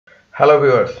Hello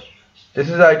viewers, this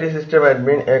is IT System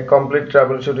Admin, a complete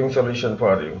troubleshooting solution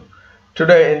for you.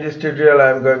 Today in this tutorial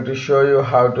I am going to show you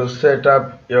how to set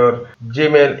up your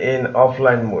Gmail in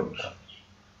offline mode.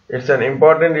 It's an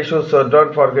important issue, so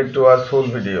don't forget to watch full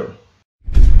video.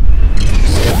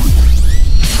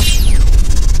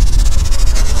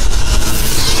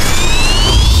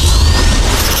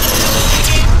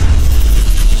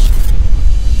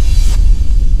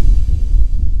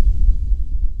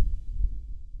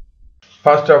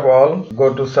 First of all,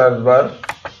 go to search bar,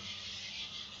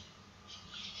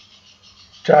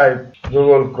 type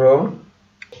Google Chrome,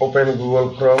 open Google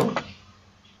Chrome,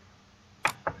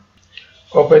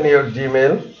 open your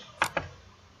Gmail,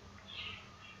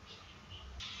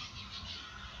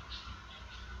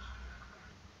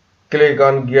 click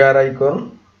on gear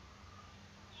icon,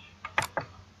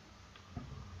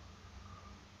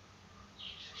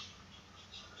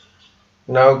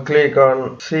 now click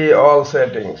on see all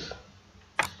settings.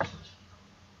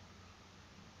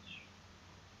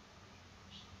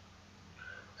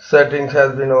 Settings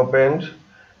has been opened.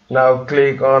 Now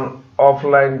click on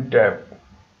offline tab.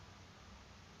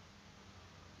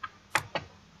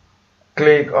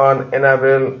 Click on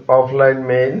enable offline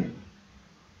mail.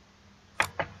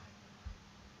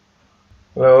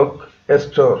 Look,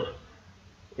 store.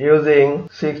 Using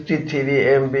 63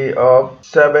 MB of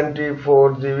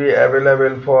 74 GB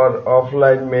available for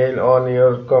offline mail on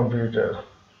your computer.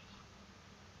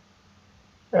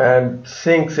 And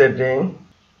sync setting.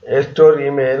 Store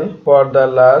email for the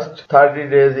last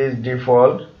 30 days is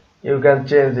default. You can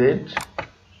change it.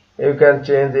 You can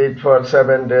change it for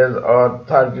 7 days or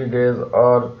 30 days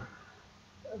or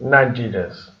 90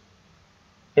 days.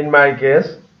 In my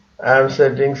case, I am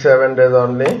setting 7 days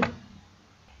only.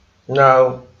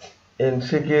 Now, in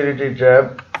security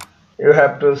tab, you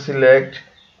have to select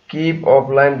keep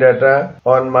offline data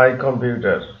on my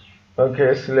computer.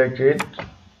 Okay, select it.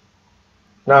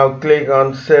 Now click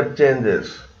on save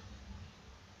changes.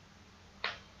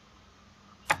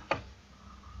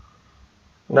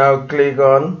 Now click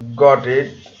on got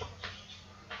it.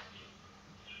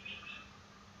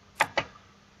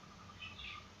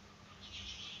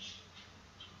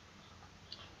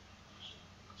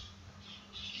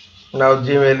 Now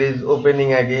Gmail is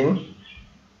opening again.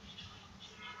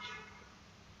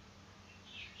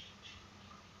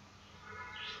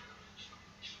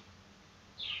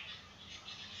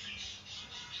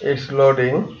 It's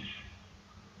loading.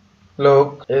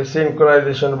 Look, a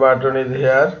synchronization button is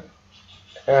here.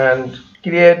 And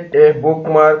create a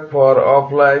bookmark for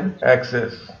offline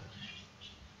access.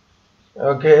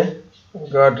 Okay,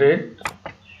 got it.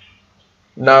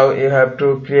 Now you have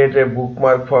to create a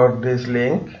bookmark for this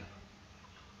link.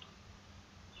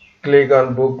 Click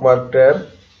on bookmark tab.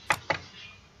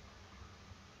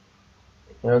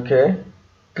 Okay,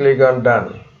 click on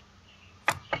done.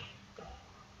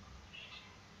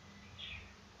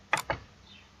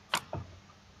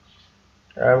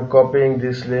 I am copying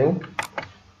this link.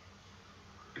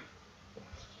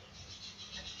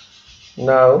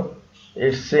 Now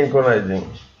it's synchronizing.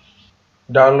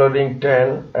 Downloading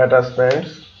 10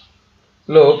 attachments.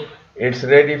 Look, it's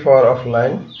ready for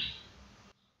offline.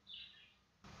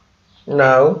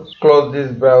 Now close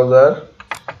this browser.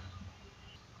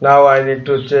 Now I need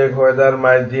to check whether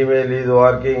my Gmail is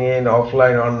working in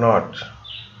offline or not.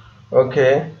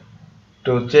 Okay,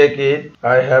 to check it,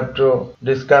 I have to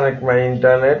disconnect my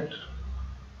internet.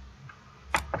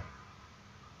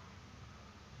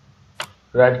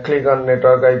 Right click on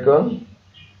network icon,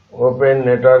 open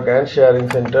network and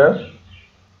sharing center,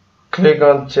 click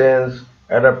on change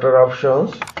adapter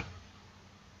options.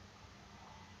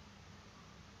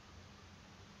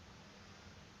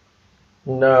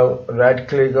 Now right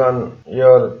click on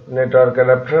your network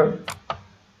adapter,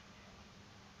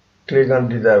 click on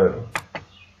disable.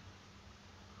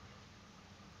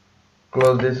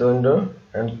 Close this window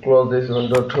and close this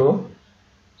window too.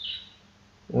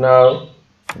 Now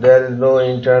there is no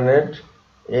internet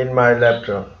in my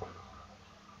laptop.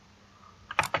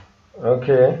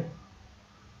 Okay,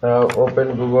 now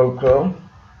open Google Chrome.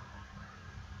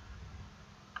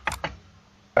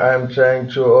 I am trying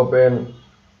to open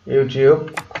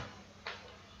YouTube.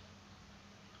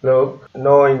 Look,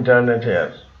 no internet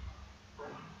here.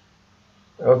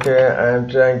 Okay, I am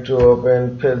trying to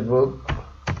open Facebook.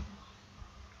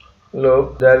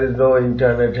 Look, there is no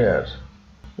internet here.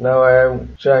 Now I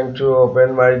am trying to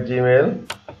open my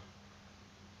Gmail.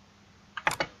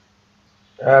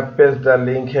 I have pasted the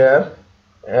link here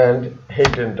and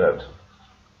hit enter.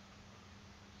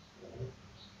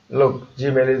 Look,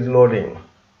 Gmail is loading.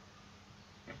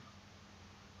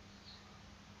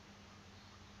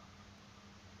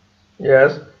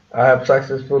 Yes, I have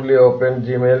successfully opened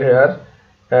Gmail here,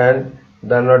 and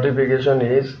the notification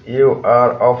is you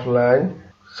are offline.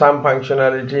 Some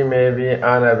functionality may be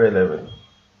unavailable.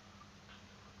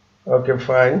 Okay,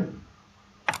 fine.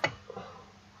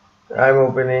 I'm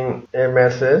opening a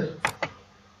message.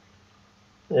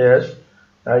 Yes,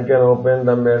 I can open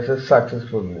the message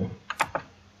successfully.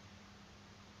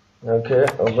 Okay,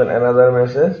 open another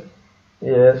message.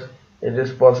 Yes, it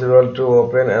is possible to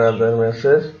open another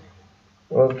message.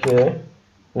 Okay,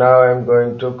 now I'm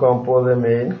going to compose a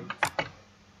mail.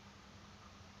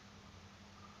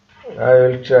 I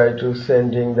will try to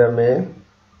sending the mail.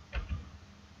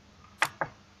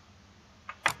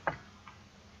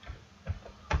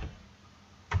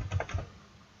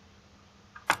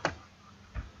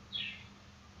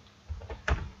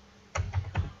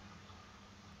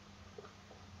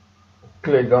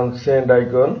 Click on send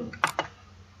icon.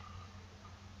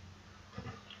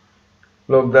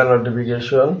 Look the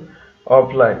notification.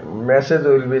 Offline. Message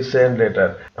will be sent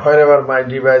later. Whenever my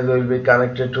device will be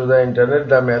connected to the internet,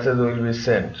 the message will be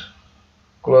sent.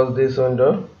 Close this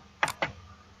window.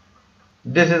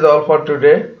 This is all for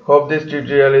today. Hope this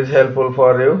tutorial is helpful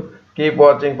for you. Keep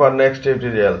watching for next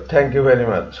tutorial. Thank you very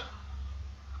much.